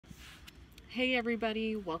Hey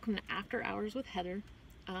everybody, welcome to After Hours with Heather.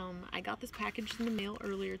 I got this package in the mail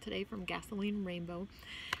earlier today from Gasoline Rainbow.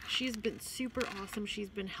 She's been super awesome. She's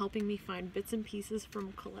been helping me find bits and pieces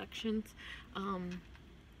from collections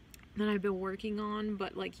that I've been working on,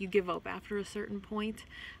 but like you give up after a certain point.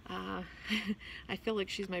 I feel like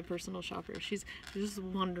she's my personal shopper. She's just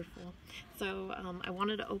wonderful. So I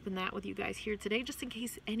wanted to open that with you guys here today, just in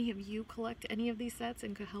case any of you collect any of these sets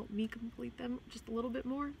and could help me complete them just a little bit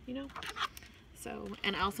more, you know? So,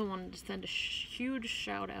 and I also wanted to send a huge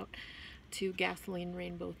shout out to Gasoline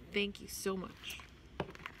Rainbow. Thank you so much.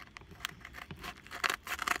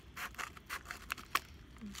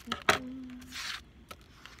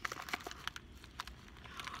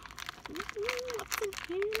 What's in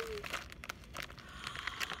here?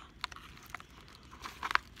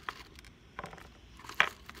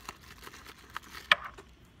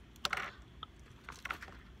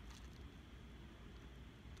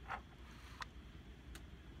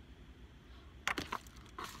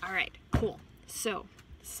 All right, cool. So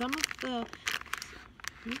some of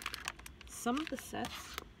the sets.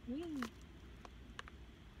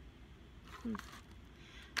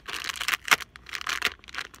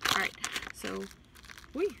 All right, so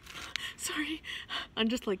sorry, I'm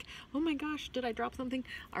just like, oh my gosh, did I drop something?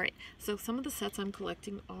 All right, so some of the sets I'm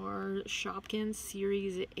collecting are Shopkins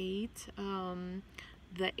Series 8,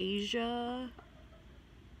 the Asia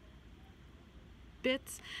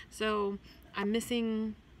bits. So I'm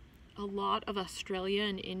missing a lot of Australia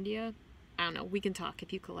and India. I don't know, we can talk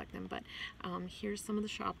if you collect them, but here's some of the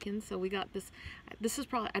Shopkins. So we got this is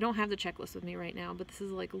probably, I don't have the checklist with me right now, but this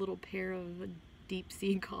is like a little pair of deep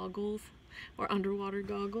sea goggles or underwater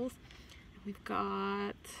goggles. We've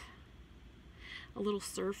got a little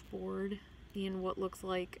surfboard in what looks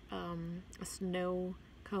like a snow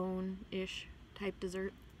cone-ish type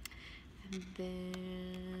dessert. And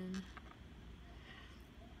then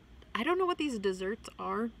I don't know what these desserts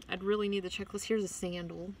are. I'd really need the checklist. Here's a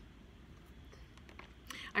sandal.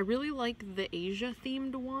 I really like the Asia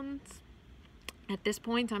themed ones. At this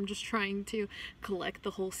point, I'm just trying to collect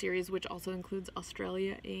the whole series, which also includes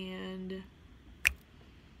Australia and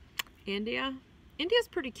India. India's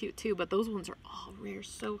pretty cute too, but those ones are all rare,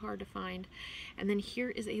 so hard to find. And then here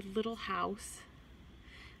is a little house.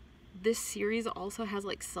 This series also has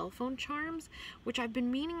like cell phone charms, which I've been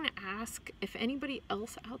meaning to ask if anybody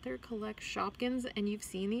else out there collects Shopkins and you've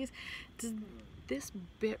seen these. Does this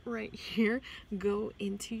bit right here go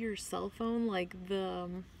into your cell phone, like the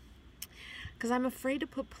because I'm afraid to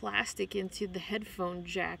put plastic into the headphone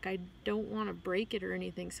jack. I don't want to break it or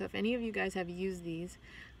anything. So if any of you guys have used these,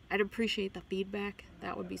 I'd appreciate the feedback.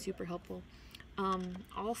 That would be super helpful.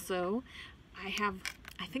 Also, I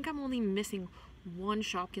think I'm only missing one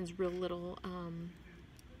Shopkins real little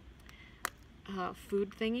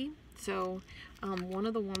food thingy. So one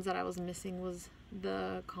of the ones that I was missing was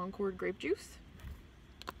the Concord grape juice.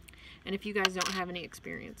 And if you guys don't have any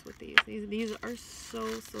experience with these are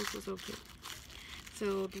so cute.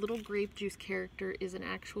 So the little grape juice character is an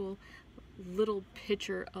actual little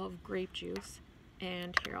pitcher of grape juice.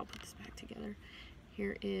 And here, I'll put this back together.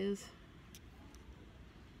 Here is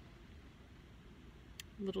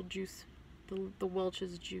little juice, the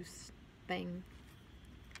Welch's juice thing.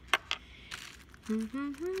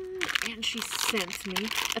 And she sent me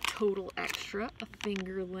a total extra, a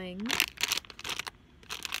Fingerling.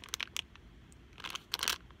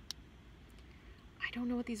 I don't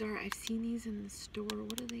know what these are. I've seen these in the store.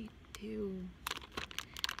 What do they do?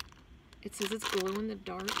 It says it's glow in the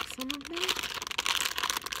dark, some of them.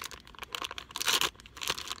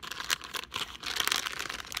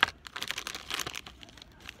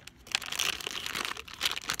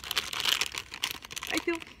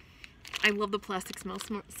 I love the plastic smell.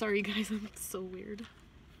 Sorry guys, I'm so weird.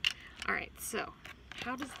 Alright, so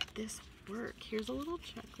how does this work? Here's a little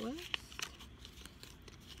checklist.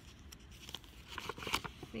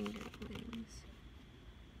 Fingerlings.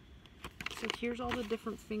 So here's all the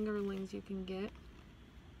different fingerlings you can get.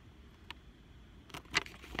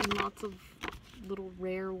 And lots of little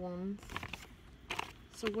rare ones.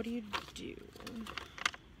 So what do you do?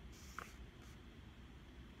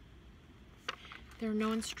 There are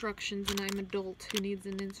no instructions, and I'm an adult who needs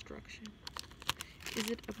an instruction.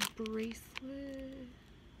 Is it a bracelet?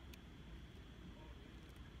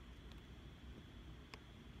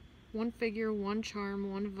 One figure, one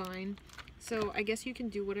charm, one vine. So I guess you can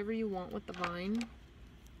do whatever you want with the vine.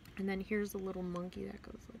 And then here's a little monkey that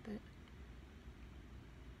goes with it.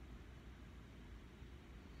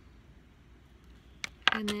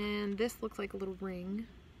 And then this looks like a little ring.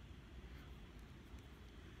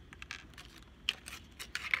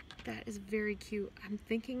 That is very cute. I'm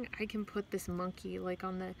thinking I can put this monkey like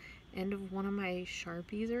on the end of one of my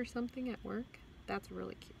Sharpies or something at work. That's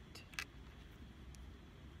really cute.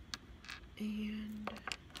 And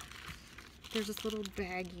there's this little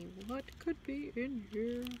baggie. What could be in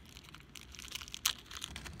here?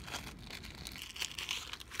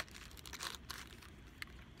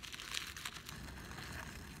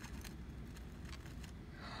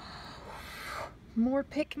 More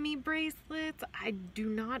pick-me bracelets. I do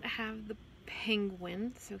not have the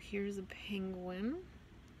penguin, so here's a penguin.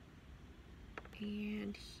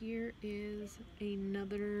 And here is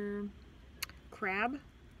another crab.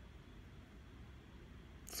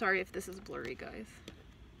 Sorry if this is blurry, guys.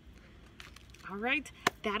 Alright,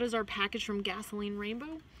 that is our package from Gasoline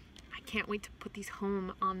Rainbow. I can't wait to put these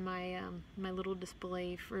home on my my little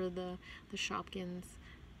display for the Shopkins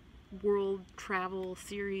World Travel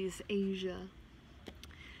Series Asia.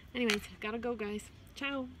 Anyways, gotta go, guys.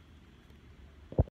 Ciao.